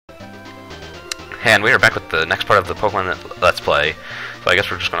And we are back with the next part of the Pokemon Let's Play. So I guess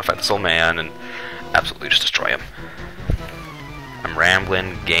we're just gonna fight this old man and absolutely just destroy him. I'm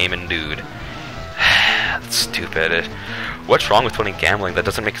rambling, gaming dude. That's stupid. What's wrong with putting gambling? That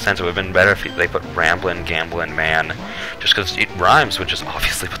doesn't make sense. It would have been better if they put rambling, gambling man. Just because it rhymes, which is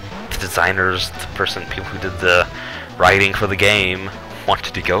obviously what the designers, people who did the writing for the game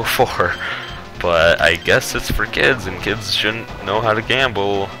wanted to go for. But I guess it's for kids, and kids shouldn't know how to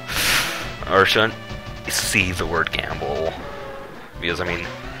gamble. Or shouldn't see the word gamble. Because, I mean,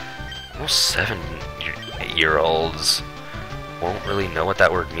 most 7-year-olds won't really know what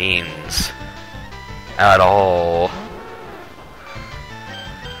that word means. At all.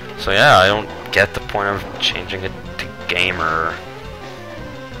 So yeah, I don't get the point of changing it to gamer.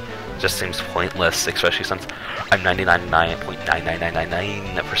 It just seems pointless, especially since I'm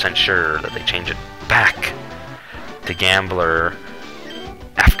 99.99999% sure that they change it back to gambler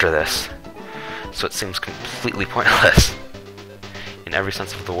after this. So it seems completely pointless in every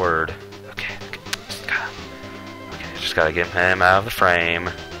sense of the word. Okay, just gotta get him out of the frame.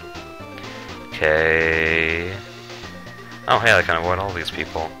 Okay. Oh, hey, I can avoid all these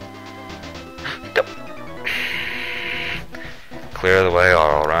people. Go. Clear the way, or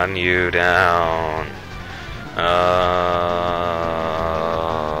I'll run you down. Oh.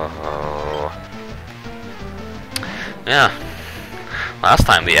 Yeah. Last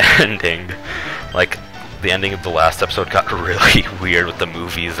time the ending, like, the ending of the last episode got really weird with the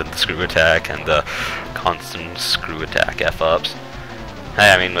movies and the screw attack and the constant screw attack F-ups.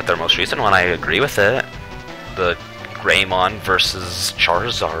 Hey, I mean, with their most recent one, I agree with it. The Greymon versus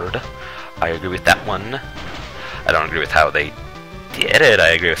Charizard. I agree with that one. I don't agree with how they did it.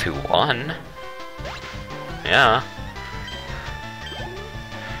 I agree with who won. Yeah.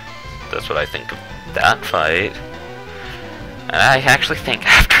 That's what I think of that fight. And I actually think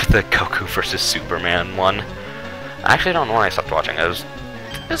after the Goku versus Superman one, I actually don't know when I stopped watching. It was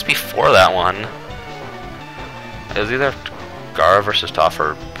before that one. It was either Gara versus Toph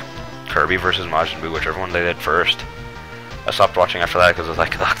or Kirby versus Majin Buu, whichever one they did first. I stopped watching after that because I was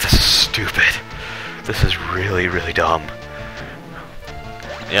like, look, this is stupid. This is really, really dumb.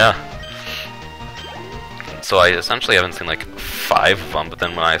 Yeah. So I essentially haven't seen like 5 of them, but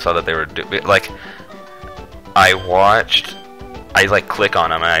then when I saw that they were I like click on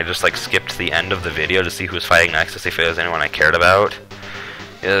them and I just like skipped the end of the video to see who was fighting next to see if it was anyone I cared about.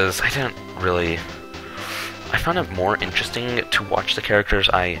 I found it more interesting to watch the characters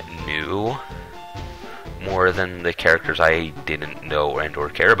I knew more than the characters I didn't know and or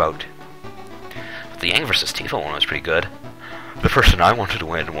care about. But the Yang vs. Tifa one was pretty good. The person I wanted to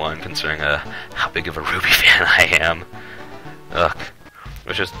win won, considering how big of a Ruby fan I am. Ugh.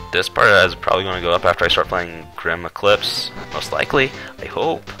 Which is, this part is probably going to go up after I start playing Grim Eclipse. Most likely. I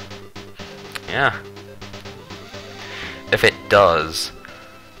hope. Yeah. If it does,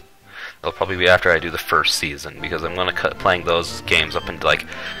 it'll probably be after I do the first season, because I'm going to cut playing those games up into, like,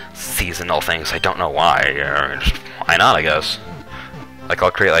 seasonal things. I don't know why. Just, why not, I guess. Like, I'll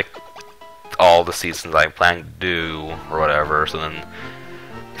create, like, all the seasons I plan to do, or whatever, so then I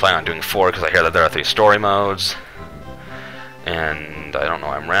plan on doing 4, because I hear that there are 3 story modes. And I don't know,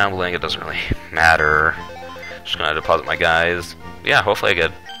 I'm rambling, it doesn't really matter. Just gonna deposit my guys. Yeah, hopefully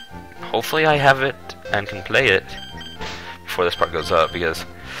I have it and can play it before this part goes up, because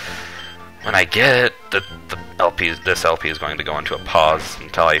when I get it, the LP, this LP is going to go into a pause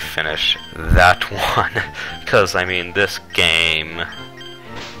until I finish that one. Because, I mean, this game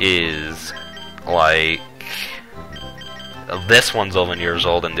is like, this one's 11 years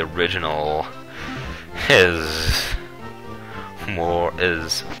old and the original is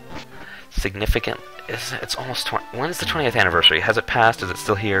significant. It's almost 20. When's the 20th anniversary? Has it passed? Is it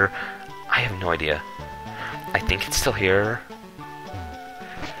still here? I have no idea. I think it's still here.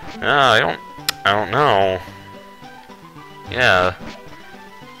 I don't know. Yeah.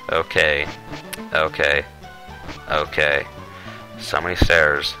 Okay. So many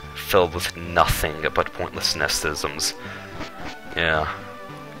stairs filled with nothing but pointlessnesisms. Yeah.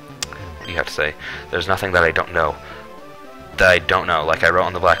 What do you have to say? There's nothing that I don't know. Like I wrote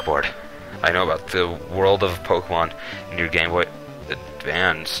on the blackboard. I know about the world of Pokemon in your Game Boy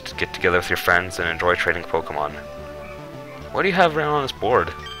Advance. Get together with your friends and enjoy trading Pokemon. What do you have written on this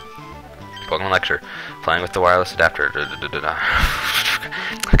board? Pokemon lecture. Playing with the wireless adapter.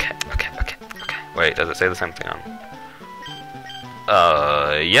 Okay. Wait, does it say the same thing on?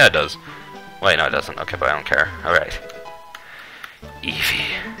 Yeah, it does. Wait, no, it doesn't. Okay, but I don't care. Alright. Eevee.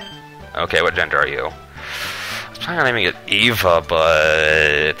 Okay, what gender are you? I was planning on naming it Eva,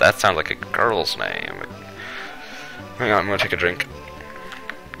 but that sounds like a girl's name. Hang on, I'm gonna take a drink.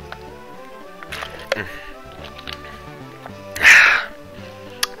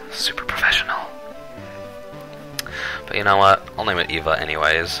 Super professional. But you know what? I'll name it Eva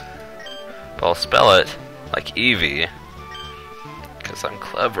anyways. But I'll spell it like Eevee. Because I'm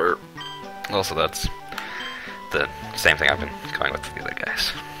clever. Also, that's the same thing I've been going with the other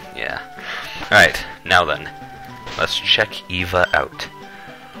guys. Yeah. Alright, now then. Let's check Eva out.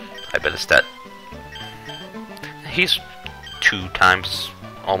 I bet it's that. He's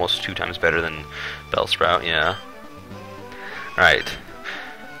almost two times better than Bellsprout, yeah. Alright.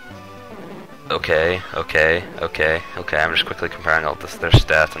 Okay. I'm just quickly comparing all this, their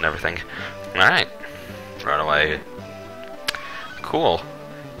stats and everything. Alright. Run away. Cool.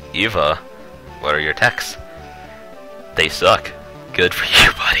 Eva, what are your techs? They suck. Good for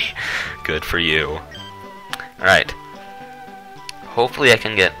you, buddy. Good for you. Alright. Hopefully I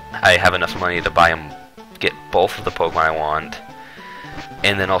have enough money to get both of the Pokemon I want,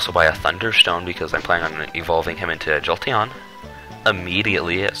 and then also buy a Thunderstone because I'm planning on evolving him into a Jolteon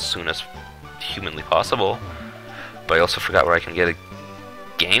immediately, as soon as humanly possible. But I also forgot where I can get a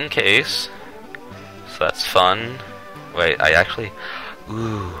game case, so that's fun. Wait,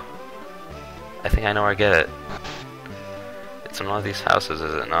 ooh, I think I know where I get it. It's in one of these houses,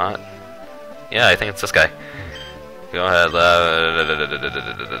 is it not? Yeah, I think it's this guy. Go ahead.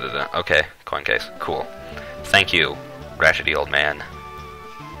 Okay, coin case. Cool. Thank you, Ratchety old man.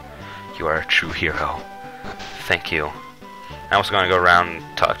 You are a true hero. Thank you. I'm also going to go around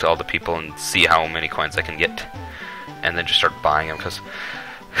and talk to all the people and see how many coins I can get. And then just start buying them, because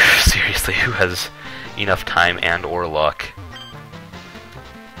seriously, who has enough time and or luck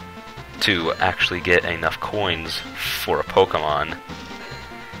to actually get enough coins for a Pokemon?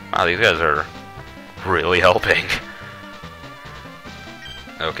 Wow, these guys are really helping.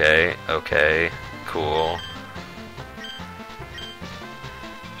 Okay, cool.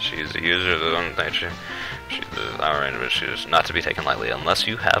 She's a user of the one thing she's our range, but she's not to be taken lightly unless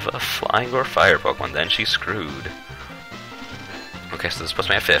you have a flying or fire Pokemon, then she's screwed. Okay, so this is supposed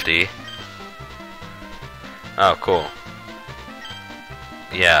to be at 50. Oh, cool.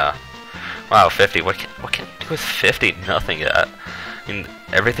 Yeah. Wow, 50. What can you do with 50? Nothing yet. I mean,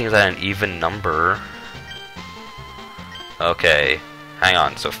 everything's at an even number. Okay. Hang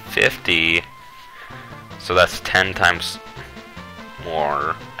on, so 50, so that's 10 times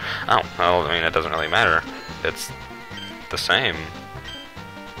more. Oh, well, I mean, it doesn't really matter. It's the same.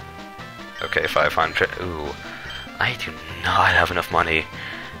 Okay, 500. Ooh, I do not have enough money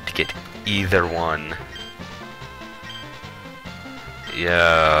to get either one.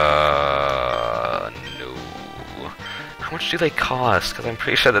 Yeah, no. How much do they cost? Because I'm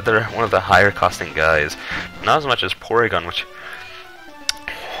pretty sure that they're one of the higher costing guys. Not as much as Porygon, which...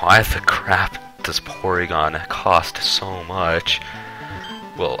 Why the crap does Porygon cost so much?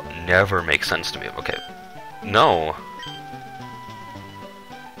 Will never make sense to me. Okay. No.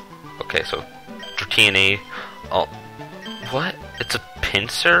 Okay, so Dratini. Oh, what? It's a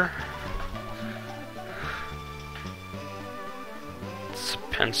Pinsir? It's a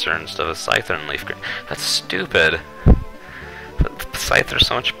Pinsir instead of a Scyther and Leaf Green. That's stupid. But the Scyther's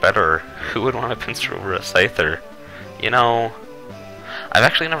so much better. Who would want a Pinsir over a Scyther? You know, I've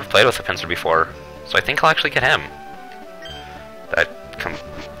actually never played with a Pinsir before, so I think I'll actually get him.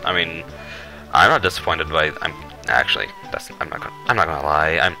 I mean, I'm not disappointed by. I'm not gonna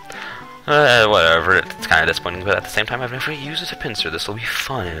lie. Whatever. It's kind of disappointing, but at the same time, I've never used a Pinsir. This will be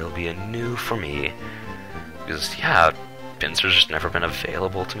fun. It'll be a new for me. Because yeah, Pinsir's just never been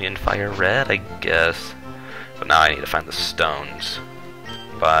available to me in Fire Red, I guess. But now I need to find the stones.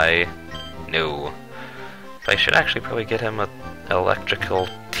 No. I should actually probably get him a electrical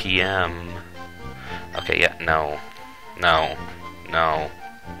TM. Okay, yeah, no.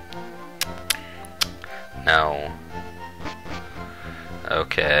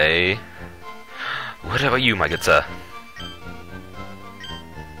 Okay. What about you, my good sir?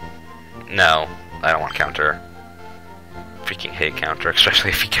 No, I don't want counter. Freaking hate counter, especially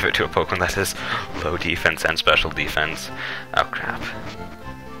if you give it to a Pokemon that has low defense and special defense. Oh crap.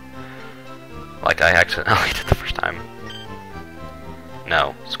 Like I accidentally did the first time.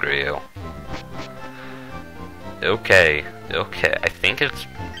 No, screw you. Okay,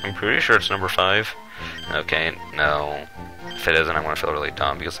 I'm pretty sure it's number 5. Okay, no. If it isn't, I'm gonna feel really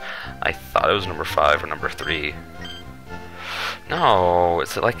dumb because I thought it was number 5 or number 3. No,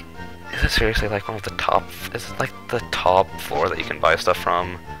 is it seriously like one of the top, is it like the top 4 that you can buy stuff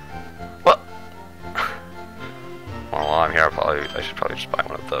from? What? Well, while I'm here, I should probably just buy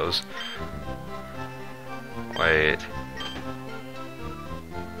one of those. Wait.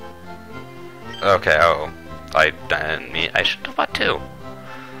 Okay, oh. I should have bought 2.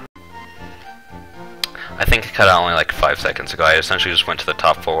 think it cut out only like 5 seconds ago. I essentially just went to the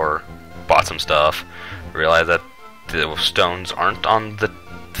top 4, bought some stuff, realized that the stones aren't on the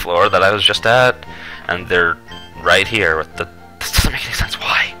floor that I was just at, and they're right here with the... This doesn't make any sense.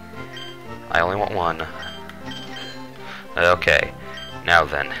 Why? I only want one. Okay. Now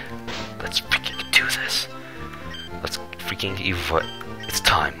then. Let's freaking do this. Let's freaking evolve. It's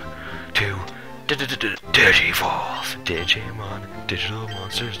time to Digivolve. Digimon, digital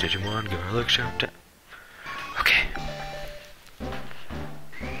monsters, Digimon, Galaxy. Okay.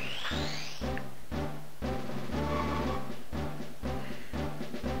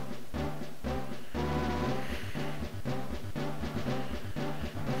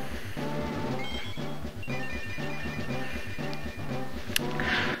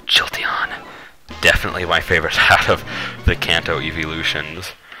 Jolteon. Definitely my favorite out of the Kanto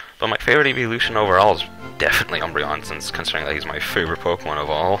evolutions. But my favorite evolution overall is definitely Umbreon, since considering that he's my favorite Pokemon of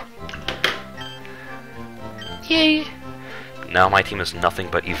all. Yay! Now my team is nothing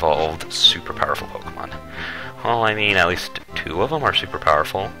but evolved, super powerful Pokemon. Well, I mean, at least 2 of them are super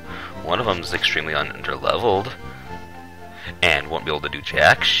powerful. One of them is extremely underleveled, and won't be able to do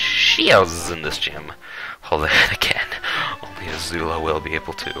jack shields in this gym. Hold it again. Only Azula will be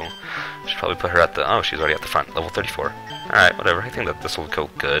able to. Should probably put her at the... Oh, she's already at the front. Level 34. Alright, whatever. I think that this will go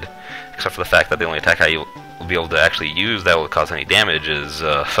good. Except for the fact that the only attack I will be able to actually use that will cause any damage is...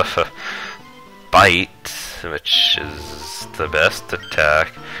 Bite, which is the best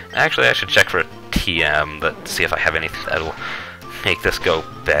attack. Actually, I should check for a TM to see if I have anything that will make this go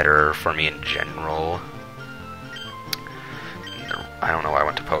better for me in general. I don't know why I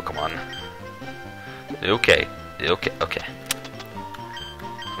went to Pokemon. Okay.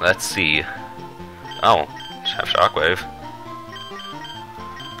 Let's see. Oh, have Shockwave.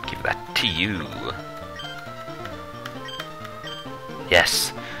 Give that to you.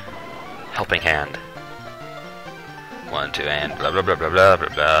 Yes. Helping hand. 1, 2, and blah blah blah blah blah blah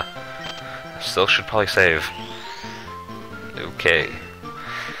blah. Still should probably save. Okay.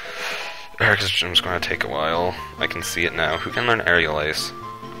 Erika's gym's going to take a while. I can see it now. Who can learn Aerial Ace?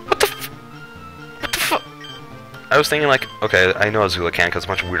 What the fuck? I was thinking like, okay, I know Azula can because a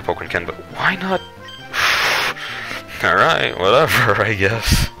bunch of weird Pokemon can, but why not? Alright, whatever, I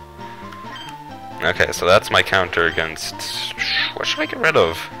guess. Okay, so that's my counter against... What should I get rid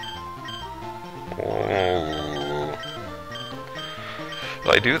of? Oh. If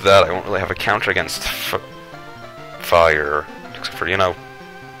I do that, I won't really have a counter against fire. Except for, you know,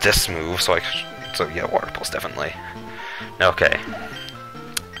 this move, so yeah, Water Pulse, definitely. Okay.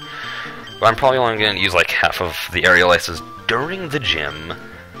 But I'm probably only going to use like half of the Aerial Aces during the gym,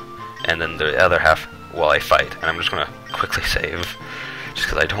 and then the other half while I fight. And I'm just going to quickly save, just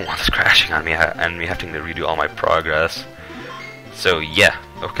because I don't want this crashing on me and me having to redo all my progress. So yeah,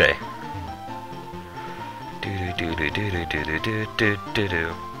 okay.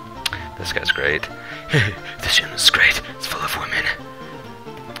 This guy's great. This gym is great. It's full of women.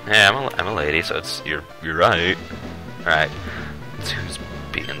 Yeah, I'm a lady, so you're right. Alright. So who's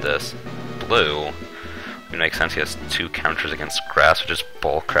beating this? Blue. It makes sense. He has 2 counters against grass, which is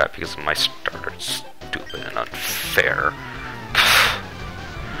bullcrap because my starter's stupid and unfair.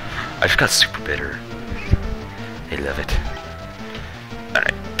 I just got super bitter. I love it.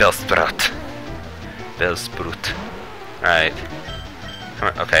 Alright, Bellsprout. Alright. Come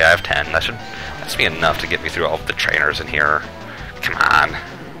on. Okay, I have 10. That should be enough to get me through all of the trainers in here. Come on.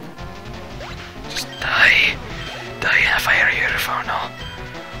 Just die. Die in a fiery inferno.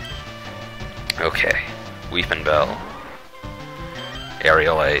 Okay. Weepin' Bell.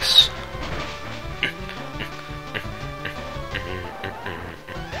 Aerial Ace.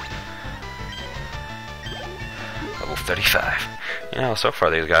 Level 35. You know, so far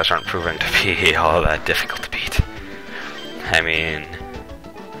these guys aren't proving to be all that difficult to beat. I mean,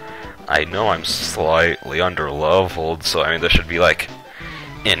 I know I'm slightly underleveled, so I mean this should be like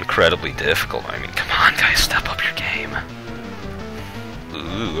incredibly difficult. I mean, come on guys, step up your game.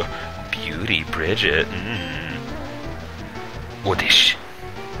 Ooh, Beauty Bridget. Woodish.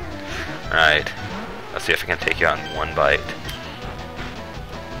 Alright, let's see if I can take you out in one bite.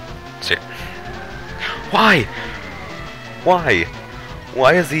 See. Why?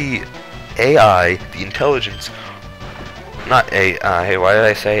 Why is the AI, the intelligence, not AI, why did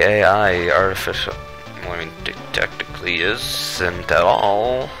I say AI, artificial, well, I mean, it technically isn't at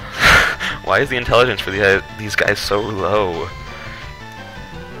all. Why is the intelligence for these guys so low?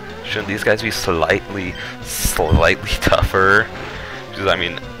 Shouldn't these guys be slightly tougher? Because, I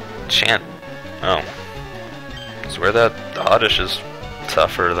mean, oh. I swear that Oddish is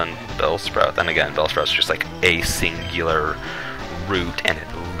tougher than Bellsprout. Then again, Bellsprout's just like, a singular root and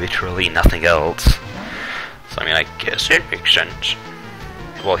literally nothing else. So I mean, I guess it makes sense.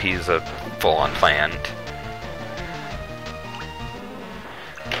 Well, he's a full-on plant.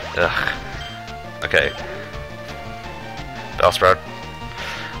 Ugh. Okay. Bellsprout.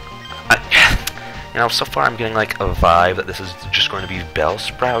 You know, so far I'm getting like a vibe that this is just going to be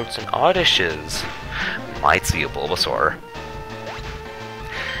Bellsprouts and Oddishes. Might see a Bulbasaur.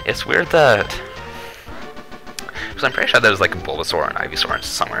 It's weird that... because I'm pretty sure there's like a Bulbasaur and Ivysaur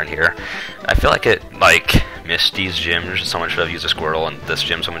somewhere in here. I feel like it, like, Misty's gym, someone should have used a Squirtle, and this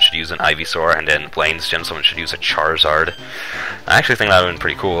gym someone should use an Ivysaur, and in Blaine's gym someone should use a Charizard. I actually think that would have been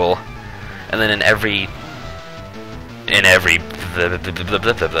pretty cool. And then in every...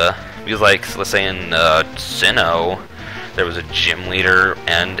 because, like, let's say in Sinnoh, there was a gym leader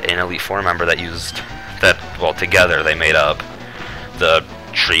and an Elite Four member that used that, well, together they made up the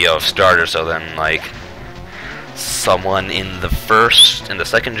trio of starters. So then, like, someone in the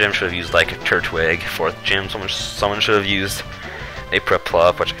second gym should have used, like, a Turtwig. Fourth gym, someone should have used a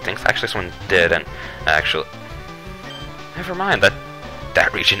Piplup, which I think actually someone did, and actually, never mind,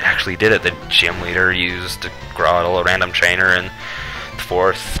 that region actually did it. The gym leader used a Grotle, a random trainer, and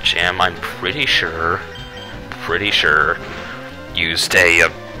fourth gym, I'm pretty sure, used a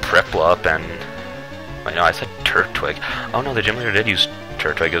Piplup, and, wait, no, I said Turtwig. Oh no, the gym leader did use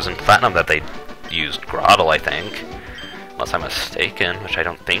Turtwig. It was in Platinum that they used Grotle, I think. Unless I'm mistaken, which I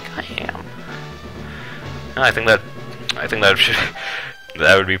don't think I am. No, I think that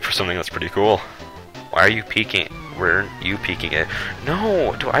would be something that's pretty cool. Why are you peeking? Where are you peeking at?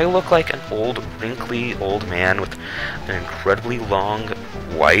 No! Do I look like an old, wrinkly old man with an incredibly long,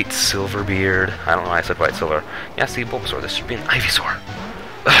 white, silver beard? I don't know why I said white, silver. Yeah, see, Bulbasaur. This should be an Ivysaur.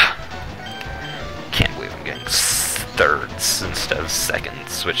 Ugh. Can't believe I'm getting thirds instead of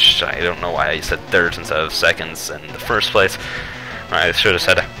seconds, which I don't know why I said thirds instead of seconds in the first place. I should have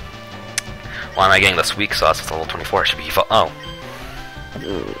said, why am I getting this weak sauce? It's level 24. It should be oh.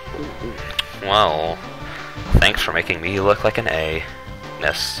 Well, thanks for making me look like an A.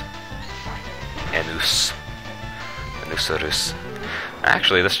 Ness. Anus. Anusaurus.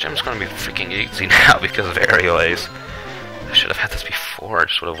 Actually, this gym's gonna be freaking easy now because of Aerial Ace. I should have had this before. I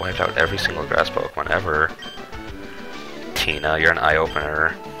just would have wiped out every single grass Pokemon ever. Tina, you're an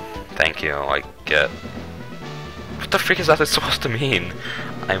eye-opener. Thank you, I get... What the freak is that supposed to mean?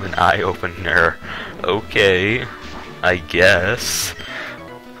 I'm an eye-opener. Okay, I guess.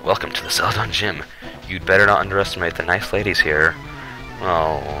 Welcome to the Celadon Gym. You'd better not underestimate the nice ladies here.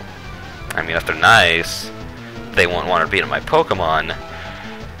 Well, I mean, if they're nice, they won't want to beat up my Pokemon,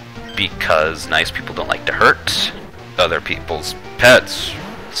 because nice people don't like to hurt other people's pets,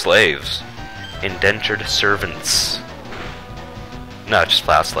 slaves, indentured servants. No, just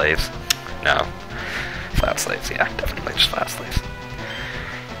flat slaves. No. Flat slaves, yeah, definitely just flat slaves.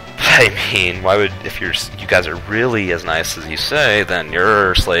 I mean, why would, if you guys are really as nice as you say, then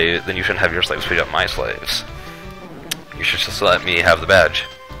you shouldn't have your slaves beat up my slaves. You should just let me have the badge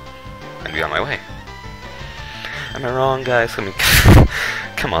and be on my way. Am I wrong, guys? I mean,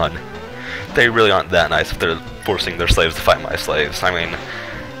 come on. They really aren't that nice if they're forcing their slaves to fight my slaves. I mean,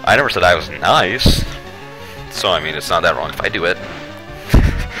 I never said I was nice, so I mean, it's not that wrong if I do it.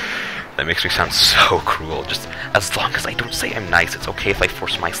 That makes me sound so cruel. Just as long as I don't say I'm nice, it's okay if I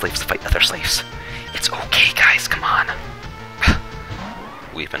force my slaves to fight other slaves. It's okay, guys, come on.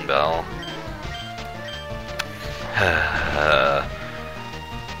 Weepin' Bell.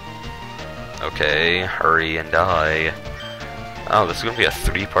 Okay, hurry and die. Oh, this is going to be a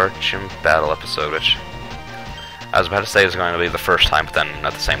 3-part gym battle episode, which I was about to say is going to be the first time, but then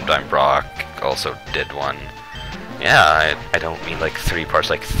at the same time Brock also did one. Yeah, I don't mean like 3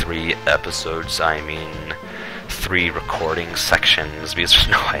 parts, like 3 episodes. I mean 3 recording sections, because there's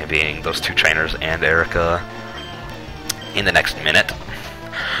no way being those 2 trainers and Erika in the next minute.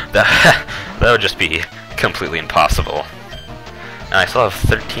 That would just be completely impossible. And I still have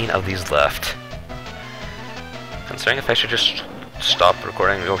 13 of these left. Considering if I should just stop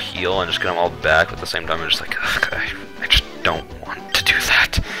recording and go heal and just get them all back at the same time, I'm just like, ugh, I just don't want to do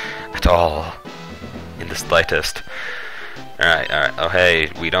that at all. In the slightest. Alright. Oh hey,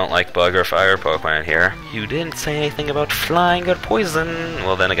 we don't like bug or fire Pokemon in here. You didn't say anything about flying or poison.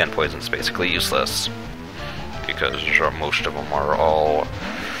 Well, then again, poison's basically useless. Because most of them are all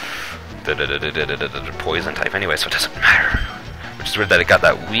poison type anyway, so it doesn't matter. Which is weird that it got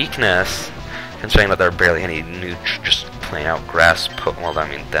that weakness, considering that there are barely any new, just plain out grass Pokemon. Well, I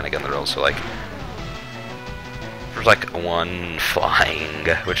mean, then again, they're also like... There's like 1 flying,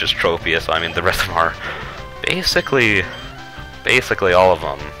 which is Tropius, so I mean, the rest of them are basically all of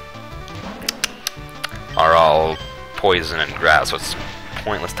them are all poison and grass, so it's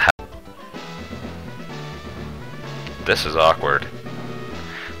pointless to have. This is awkward.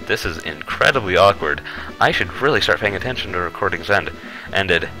 This is incredibly awkward. I should really start paying attention to recordings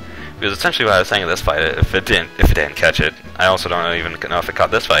ended. Because essentially what I was saying in this fight, if it didn't catch it, I also don't even know if it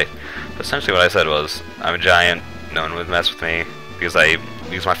caught this fight. But essentially what I said was, I'm a giant, no one would mess with me, because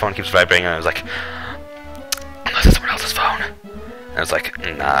my phone keeps vibrating, and I was like, unless it's someone else's phone. And I was like,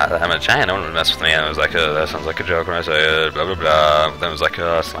 nah, I'm a giant, no one would mess with me. And I was like, that sounds like a joke when I say it, blah blah blah. Then I was like,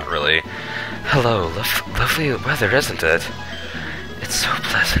 it's not really. Hello, lovely weather, isn't it? It's so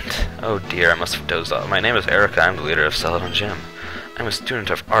pleasant. Oh dear, I must have dozed off. My name is Erika, I'm the leader of Celadon Gym. I'm a student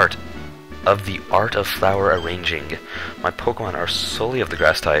of the art of flower arranging. My Pokemon are solely of the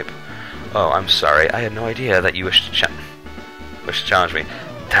grass type. Oh, I'm sorry, I had no idea that you wished to challenge me.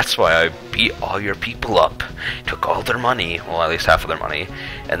 That's why I beat all your people up, took all their money, well, at least half of their money,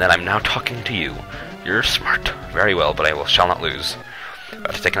 and then I'm now talking to you. You're smart. Very well, but I shall not lose. I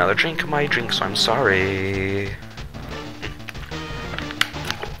have to take another drink of my drink, so I'm sorry.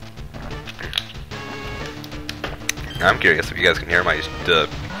 I'm curious if you guys can hear me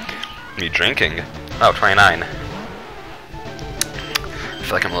drinking. Oh, 29. I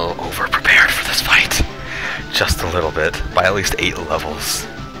feel like I'm a little over-prepared for this fight. Just a little bit. By at least 8 levels.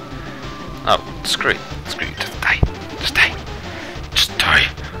 Oh, screw it. Screw it. Just die. Just die. Just die.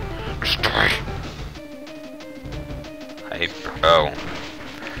 Just die. Hey, bro.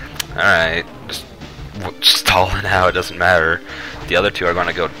 Alright. Just stall it out. It doesn't matter. The other two are going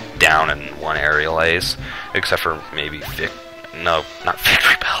to go down in one aerial ace. Except for maybe not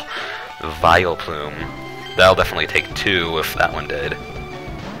Victory Bell. Vileplume. That'll definitely take 2 if that one did.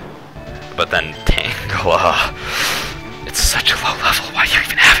 But then Tangela. It's such a low level. Why do you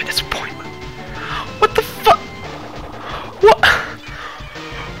even have it? It's pointless. What the fuck?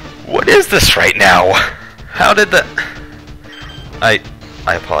 What is this right now? How did that? I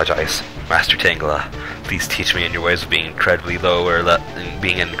apologize, Master Tangela. Please teach me in your ways of being incredibly lower level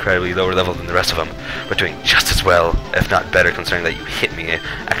than the rest of them, but doing just as well, if not better, considering that you hit me,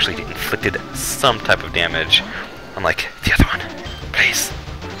 actually inflicted some type of damage, unlike the other one. Please.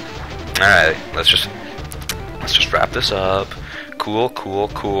 Alright, let's just wrap this up. Cool.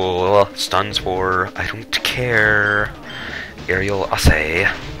 Stun Spore. I don't care. Aerial Assay.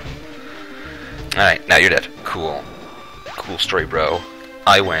 Alright, now you're dead. Cool. Cool story, bro.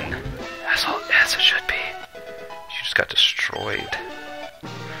 I win. As it should be. You just got destroyed.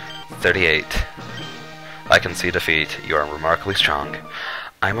 38. I can see defeat. You are remarkably strong.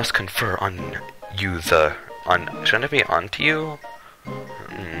 I must confer on you shouldn't it be onto you?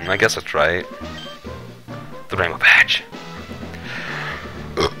 I guess that's right. The Rainbow Badge.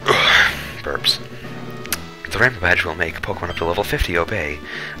 Burps. The Rainbow Badge will make Pokemon up to level 50 obey.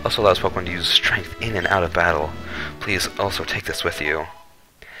 Also allows Pokemon to use strength in and out of battle. Please also take this with you.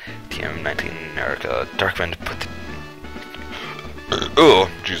 TM19 Erika. Darkwind put the... Oh,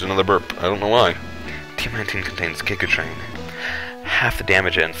 geez, another burp. I don't know why. TM19 contains Giga Drain. Half the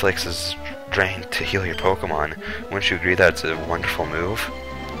damage it inflicts is drained to heal your Pokemon. Wouldn't you agree that it's a wonderful move?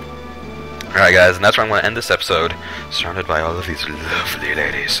 Alright guys, and that's where I'm going to end this episode, surrounded by all of these lovely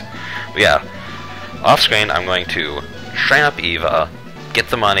ladies. But yeah, off screen I'm going to train up Eva, get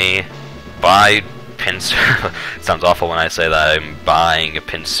the money, buy Pinsir. It sounds awful when I say that I'm buying a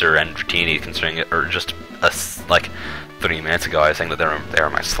Pinsir and Dratini, considering it, or just like 30 minutes ago I was saying that they were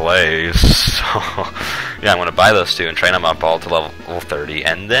my slaves. So yeah, I'm going to buy those two and train them up all to level 30,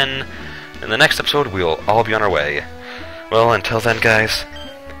 and then in the next episode we'll all be on our way. Well, until then guys,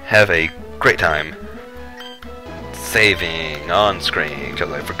 have a great time saving on screen,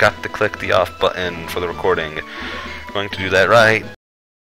 because I forgot to click the off button for the recording. I'm going to do that right